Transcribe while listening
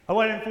I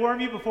want to inform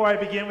you before I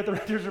begin with the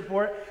Rector's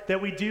report that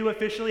we do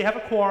officially have a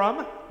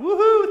quorum.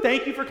 Woohoo!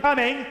 Thank you for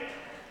coming.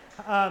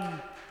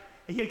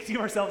 You can give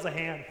ourselves a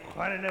hand.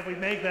 I don't know if we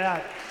make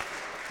that.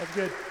 That's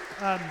good.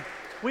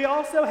 We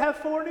also have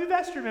 4 new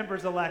vestry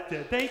members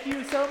elected. Thank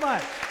you so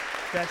much,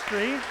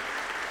 vestry.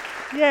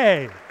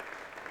 Yay.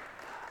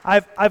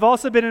 I've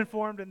also been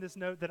informed in this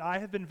note that I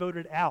have been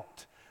voted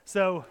out.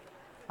 So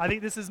I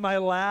think this is my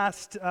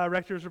last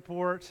Rector's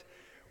report.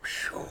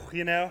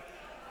 You know,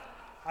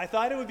 I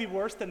thought it would be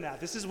worse than that.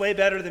 This is way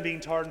better than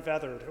being tarred and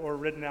feathered or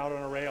ridden out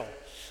on a rail.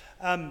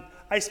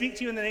 I speak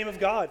to you in the name of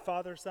God,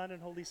 Father, Son,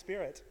 and Holy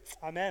Spirit.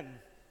 Amen.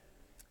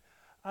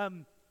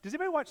 Does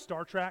anybody watch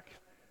Star Trek?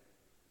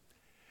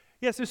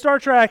 Yeah, so Star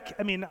Trek,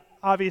 I mean,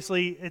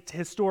 obviously, it's a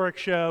historic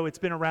show. It's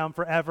been around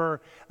forever.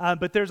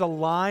 But there's a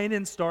line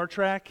in Star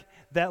Trek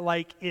that,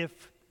 like,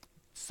 if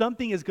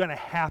something is going to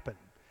happen,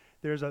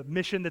 there's a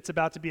mission that's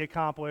about to be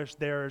accomplished,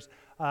 there's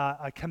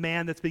a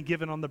command that's been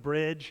given on the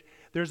bridge,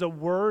 there's a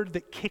word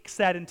that kicks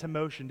that into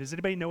motion. Does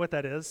anybody know what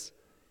that is?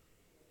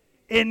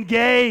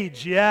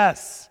 Engage,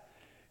 yes.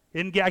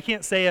 I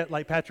can't say it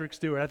like Patrick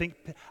Stewart.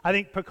 I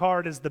think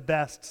Picard is the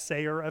best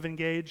sayer of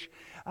engage.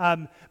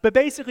 But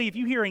basically, if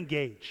you hear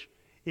engage,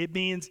 it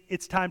means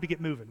it's time to get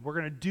moving. We're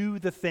going to do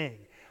the thing.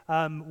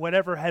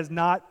 Whatever has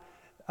not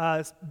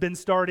been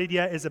started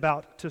yet is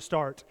about to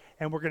start,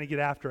 and we're going to get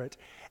after it.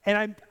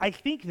 And I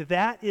think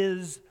that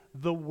is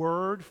the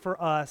word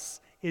for us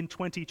in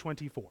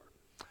 2024.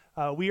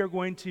 We are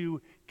going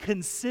to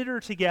consider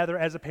together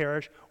as a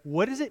parish,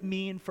 what does it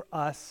mean for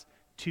us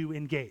to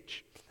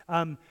engage?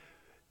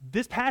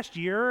 This past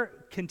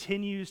year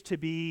continues to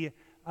be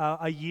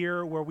a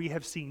year where we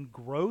have seen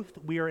growth.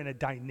 We are in a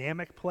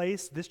dynamic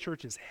place. This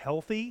church is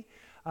healthy.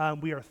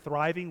 We are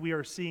thriving. We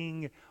are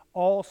seeing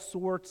all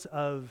sorts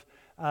of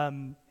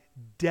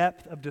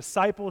depth of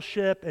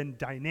discipleship and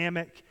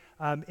dynamic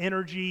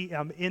energy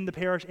in the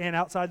parish and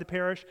outside the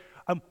parish.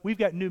 We've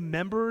got new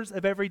members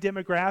of every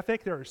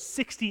demographic. There are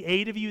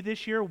 68 of you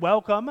this year.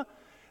 Welcome,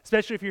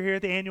 especially if you're here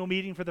at the annual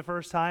meeting for the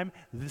first time.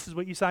 This is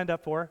what you signed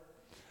up for.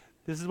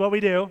 This is what we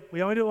do.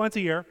 We only do it once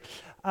a year.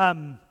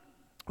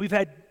 We've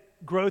had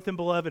growth in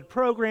beloved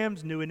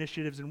programs, new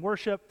initiatives in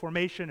worship,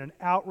 formation, and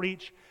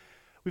outreach.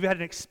 We've had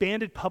an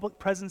expanded public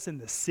presence in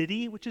the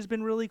city, which has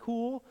been really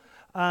cool.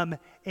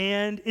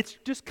 And it's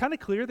just kind of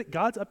clear that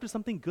God's up to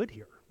something good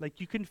here. Like,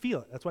 you can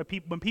feel it. That's why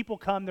when people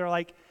come, they're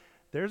like,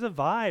 there's a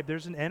vibe,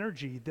 there's an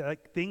energy,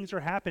 like, things are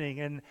happening.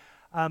 And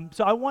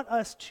so I want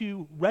us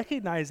to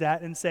recognize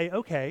that and say,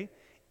 okay,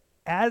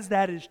 as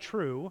that is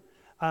true,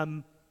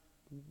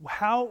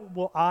 how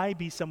will I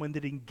be someone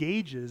that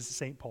engages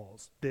St.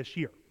 Paul's this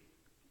year?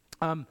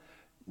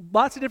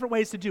 Lots of different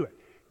ways to do it.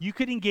 You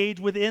could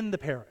engage within the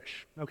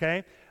parish,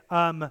 okay?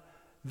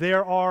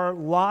 There are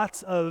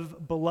lots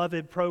of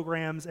beloved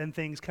programs and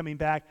things coming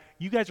back.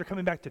 You guys are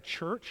coming back to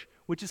church,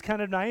 which is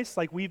kind of nice.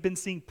 Like, we've been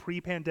seeing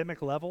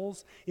pre-pandemic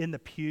levels in the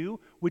pew,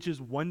 which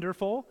is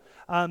wonderful.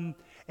 And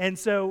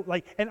so,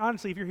 like, and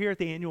honestly, if you're here at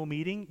the annual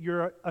meeting,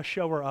 you're a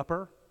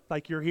shower-upper.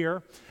 Like, you're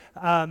here.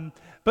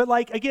 But,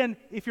 like, again,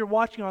 if you're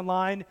watching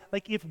online,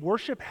 like, if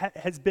worship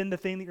has been the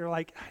thing that you're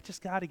like, I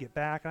just got to get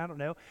back, I don't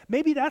know,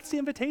 maybe that's the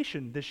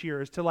invitation this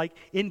year, is to, like,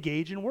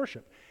 engage in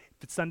worship.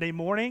 If it's Sunday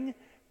morning,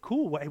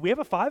 cool. We have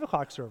a 5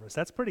 o'clock service.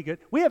 That's pretty good.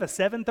 We have a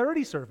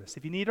 7:30 service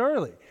if you need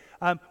early.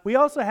 We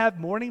also have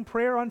morning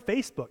prayer on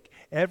Facebook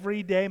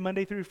every day,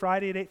 Monday through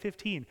Friday at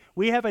 8:15.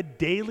 We have a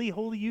daily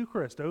Holy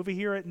Eucharist over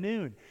here at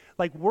noon.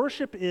 Like,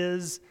 worship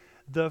is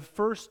the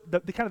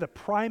kind of the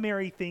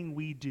primary thing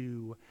we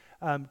do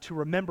to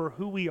remember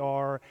who we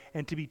are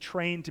and to be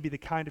trained to be the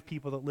kind of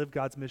people that live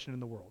God's mission in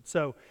the world.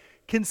 So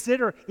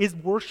consider, is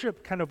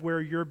worship kind of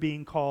where you're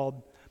being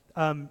called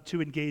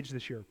to engage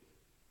this year?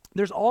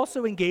 There's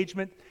also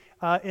engagement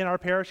in our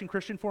parish in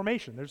Christian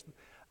formation.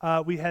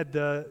 We had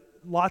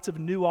lots of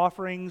new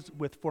offerings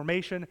with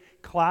formation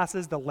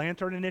classes. The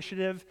Lantern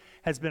Initiative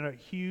has been a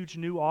huge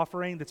new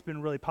offering that's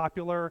been really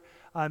popular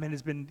and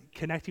has been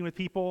connecting with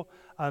people.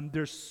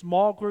 There's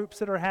small groups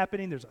that are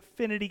happening. There's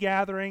affinity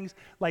gatherings.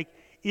 Like,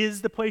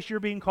 is the place you're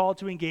being called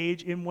to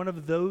engage in one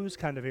of those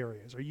kind of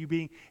areas?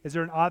 Is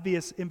there an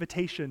obvious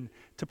invitation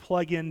to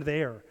plug in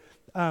there?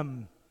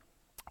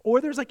 Or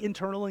there's, like,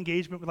 internal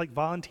engagement with, like,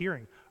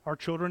 volunteering, our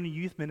children and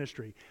youth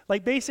ministry.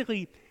 Like,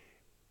 basically,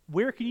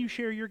 where can you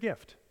share your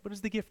gift? What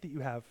is the gift that you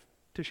have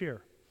to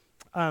share?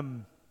 I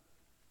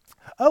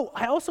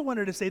also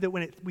wanted to say that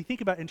when we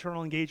think about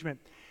internal engagement,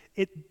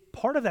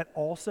 part of that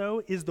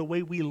also is the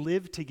way we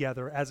live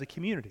together as a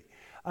community.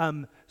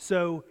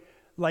 So,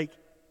 like,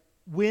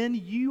 when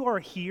you are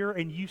here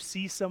and you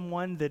see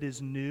someone that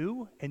is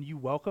new and you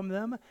welcome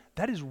them,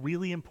 that is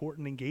really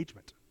important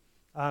engagement.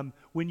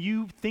 When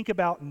you think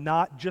about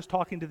not just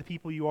talking to the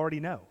people you already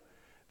know,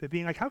 but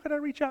being like, how could I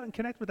reach out and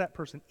connect with that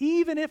person?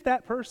 Even if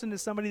that person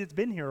is somebody that's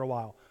been here a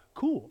while,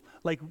 cool.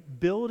 Like,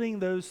 building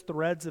those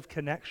threads of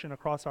connection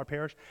across our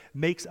parish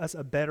makes us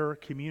a better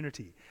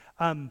community.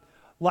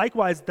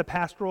 Likewise, the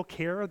pastoral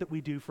care that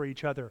we do for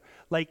each other.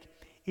 Like,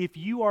 if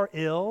you are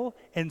ill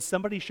and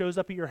somebody shows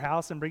up at your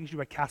house and brings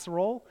you a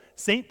casserole,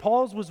 St.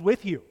 Paul's was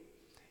with you.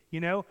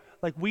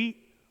 Like we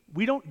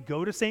don't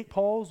go to St.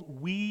 Paul's,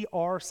 we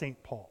are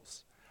St.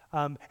 Paul's.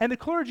 And the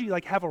clergy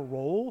have a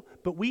role,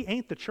 but we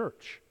ain't the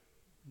church.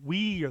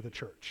 We are the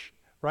church,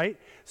 right?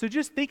 So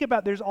just think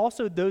about, there's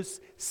also those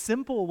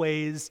simple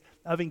ways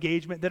of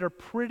engagement that are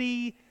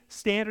pretty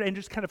standard and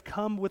just kind of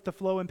come with the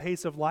flow and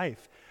pace of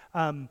life.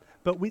 But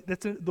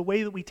the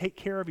way that we take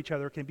care of each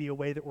other can be a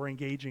way that we're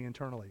engaging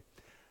internally.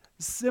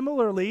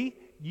 Similarly,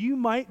 you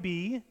might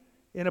be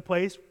in a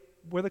place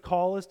where the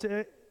call is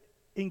to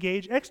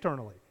engage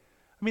externally.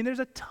 I mean, there's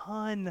a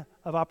ton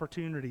of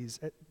opportunities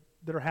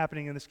that are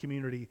happening in this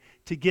community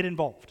to get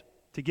involved,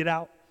 to get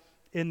out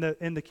in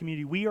the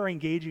community. We are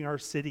engaging our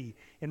city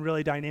in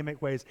really dynamic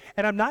ways.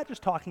 And I'm not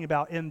just talking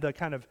about in the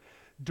kind of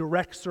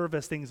direct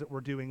service things that we're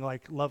doing,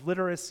 like Love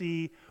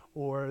Literacy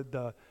or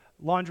the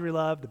Laundry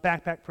Love, the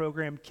backpack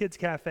program, Kids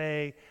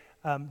Cafe.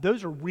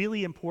 Those are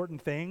really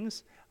important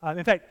things.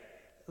 In fact,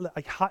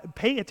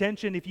 pay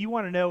attention if you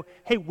want to know,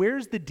 hey,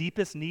 where's the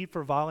deepest need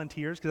for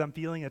volunteers because I'm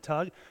feeling a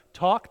tug?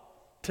 Talk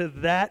to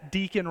that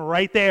deacon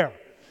right there.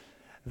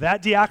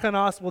 That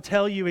diakonos will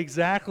tell you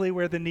exactly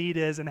where the need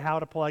is and how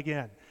to plug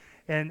in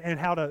and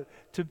how to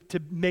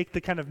make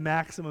the kind of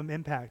maximum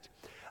impact.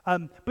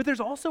 But there's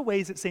also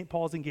ways that St.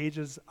 Paul's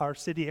engages our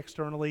city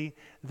externally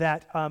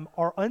that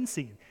are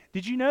unseen.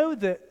 Did you know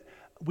that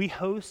we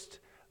host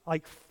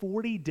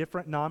 40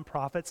 different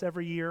nonprofits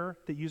every year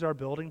that use our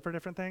building for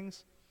different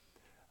things?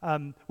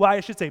 Well,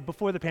 I should say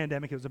before the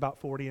pandemic it was about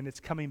 40, and it's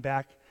coming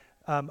back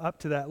up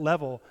to that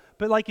level.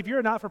 But if you're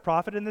a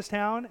not-for-profit in this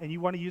town and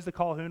you want to use the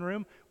Calhoun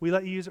Room, we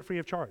let you use it free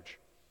of charge.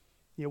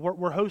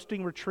 We're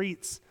hosting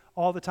retreats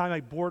all the time,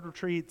 like board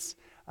retreats,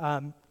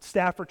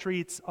 staff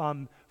retreats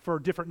for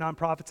different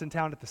nonprofits in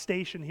town at the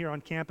station here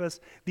on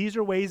campus. These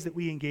are ways that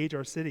we engage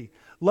our city.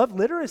 Love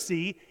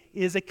Literacy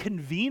is a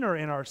convener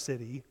in our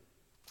city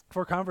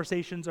for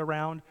conversations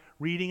around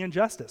reading and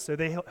justice. So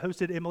they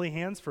hosted Emily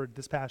Hansford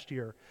this past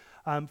year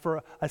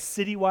for a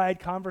citywide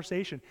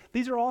conversation.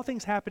 These are all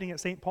things happening at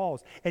St.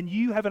 Paul's, and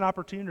you have an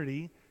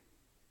opportunity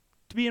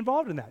to be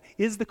involved in that.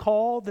 Is the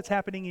call that's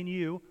happening in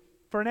you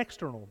for an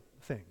external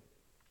thing?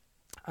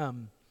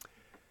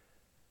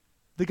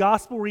 The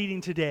gospel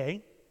reading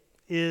today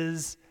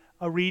is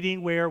a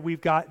reading where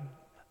we've got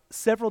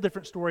several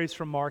different stories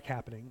from Mark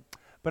happening,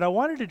 but I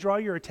wanted to draw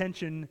your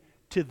attention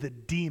to the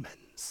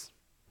demons,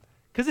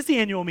 because it's the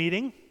annual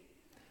meeting.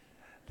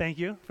 Thank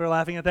you for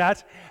laughing at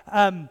that.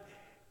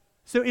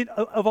 So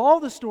of all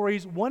the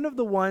stories, one of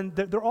the ones,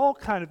 they're all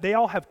they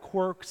all have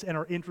quirks and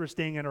are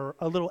interesting and are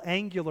a little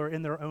angular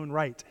in their own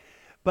right.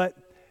 But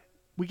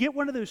we get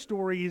one of those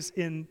stories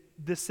in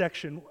this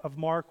section of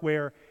Mark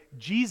where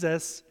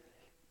Jesus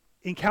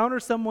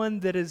encounters someone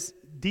that is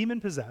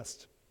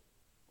demon-possessed,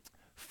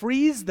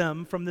 frees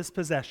them from this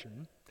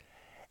possession,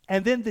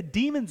 and then the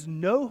demons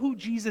know who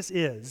Jesus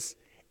is,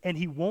 and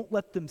he won't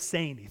let them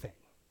say anything.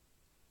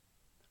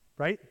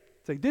 Right?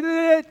 It's like,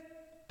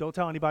 don't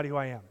tell anybody who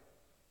I am.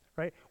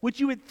 Right? Which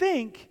you would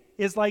think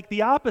is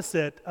the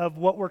opposite of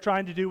what we're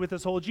trying to do with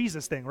this whole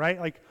Jesus thing,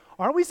 right?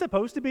 Aren't we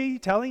supposed to be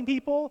telling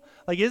people?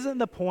 Isn't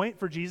the point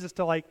for Jesus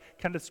to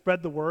kind of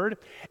spread the word?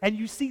 And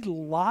you see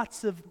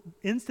lots of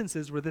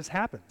instances where this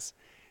happens.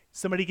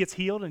 Somebody gets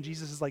healed and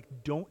Jesus is like,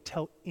 don't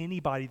tell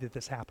anybody that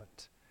this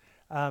happened.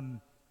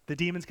 The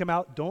demons come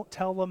out, don't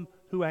tell them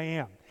who I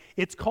am.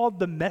 It's called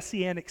the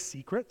Messianic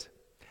secret.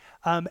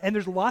 And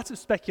there's lots of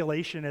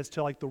speculation as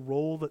to the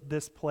role that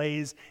this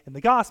plays in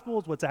the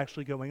Gospels, what's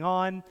actually going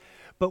on.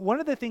 But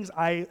one of the things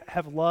I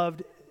have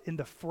loved in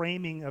the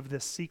framing of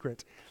this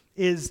secret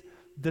is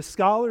the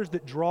scholars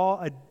that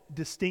draw a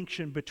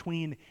distinction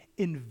between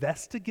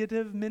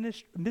investigative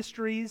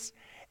mysteries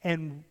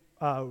and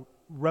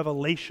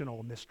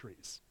revelational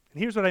mysteries.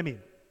 And here's what I mean.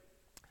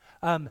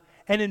 An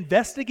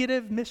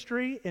investigative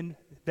mystery,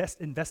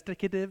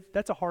 investigative,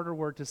 that's a harder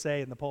word to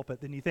say in the pulpit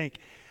than you think.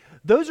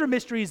 Those are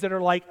mysteries that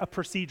are like a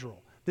procedural.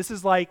 This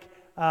is like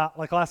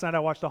last night I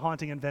watched The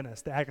Haunting in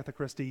Venice, the Agatha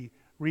Christie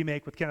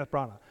remake with Kenneth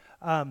Branagh.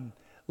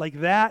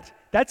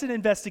 That's an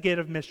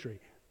investigative mystery.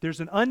 There's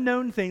an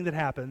unknown thing that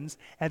happens,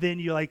 and then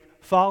you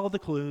follow the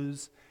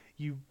clues,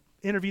 you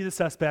interview the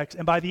suspects,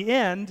 and by the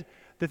end,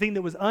 the thing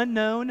that was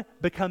unknown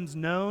becomes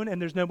known,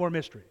 and there's no more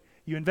mystery.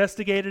 You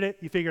investigated it,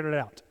 you figured it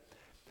out.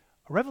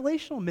 A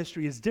revelational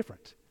mystery is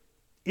different.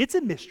 It's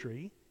a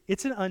mystery,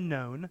 it's an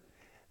unknown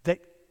that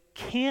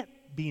can't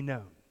be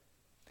known.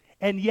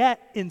 And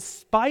yet, in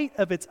spite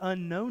of its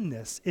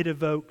unknownness, it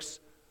evokes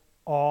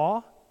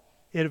awe,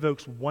 it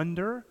evokes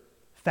wonder,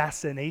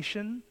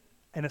 fascination,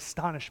 and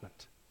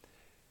astonishment.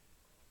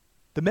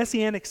 The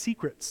messianic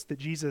secrets that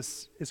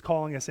Jesus is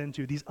calling us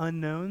into, these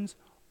unknowns,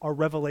 are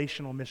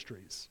revelational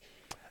mysteries.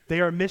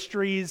 They are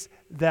mysteries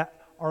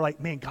that are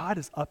man, God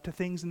is up to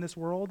things in this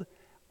world.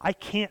 I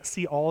can't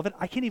see all of it.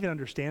 I can't even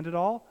understand it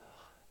all.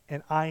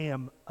 And I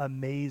am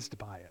amazed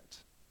by it.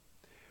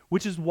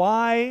 Which is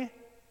why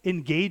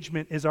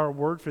engagement is our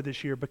word for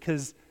this year,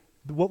 because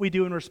what we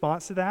do in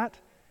response to that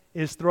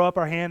is throw up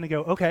our hand and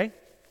go, okay,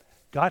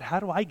 God, how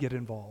do I get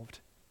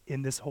involved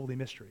in this holy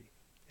mystery,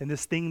 in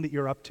this thing that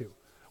you're up to?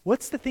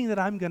 What's the thing that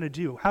I'm going to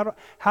do?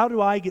 How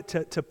do I get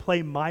to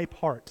play my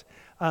part?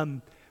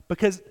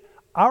 Because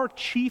our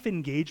chief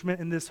engagement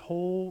in this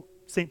whole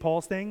St.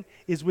 Paul's thing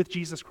is with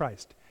Jesus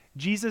Christ.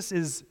 Jesus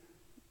is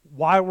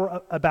why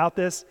we're about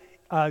this.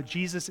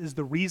 Jesus is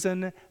the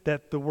reason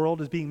that the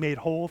world is being made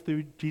whole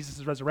through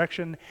Jesus'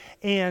 resurrection.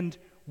 And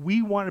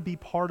we want to be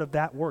part of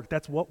that work.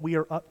 That's what we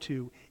are up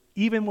to.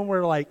 Even when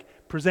we're like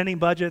presenting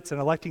budgets and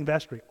electing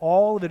vestry,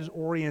 all of it is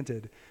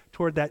oriented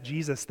toward that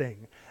Jesus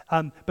thing.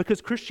 Because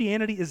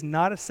Christianity is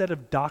not a set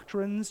of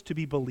doctrines to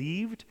be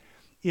believed.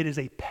 It is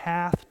a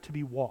path to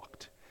be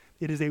walked.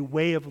 It is a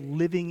way of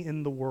living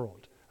in the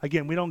world.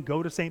 Again, we don't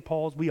go to St.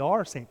 Paul's. We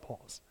are St.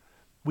 Paul's.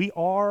 We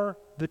are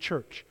the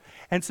church.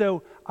 And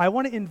so I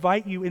want to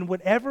invite you in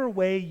whatever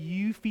way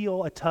you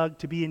feel a tug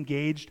to be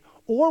engaged,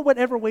 or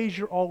whatever ways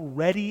you're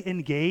already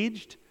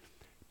engaged,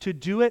 to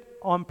do it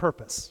on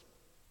purpose.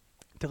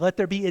 To let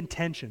there be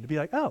intention, to be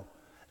like, oh,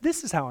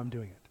 this is how I'm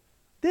doing it.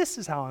 This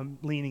is how I'm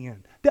leaning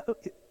in.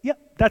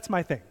 Yep, that's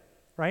my thing,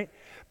 right?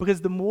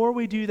 Because the more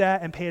we do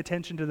that and pay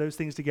attention to those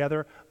things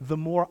together, the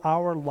more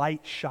our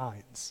light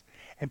shines.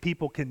 And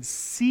people can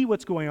see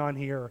what's going on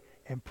here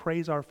and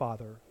praise our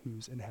Father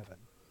who's in heaven.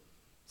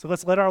 So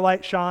let's let our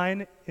light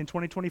shine in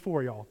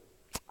 2024, y'all.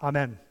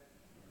 Amen.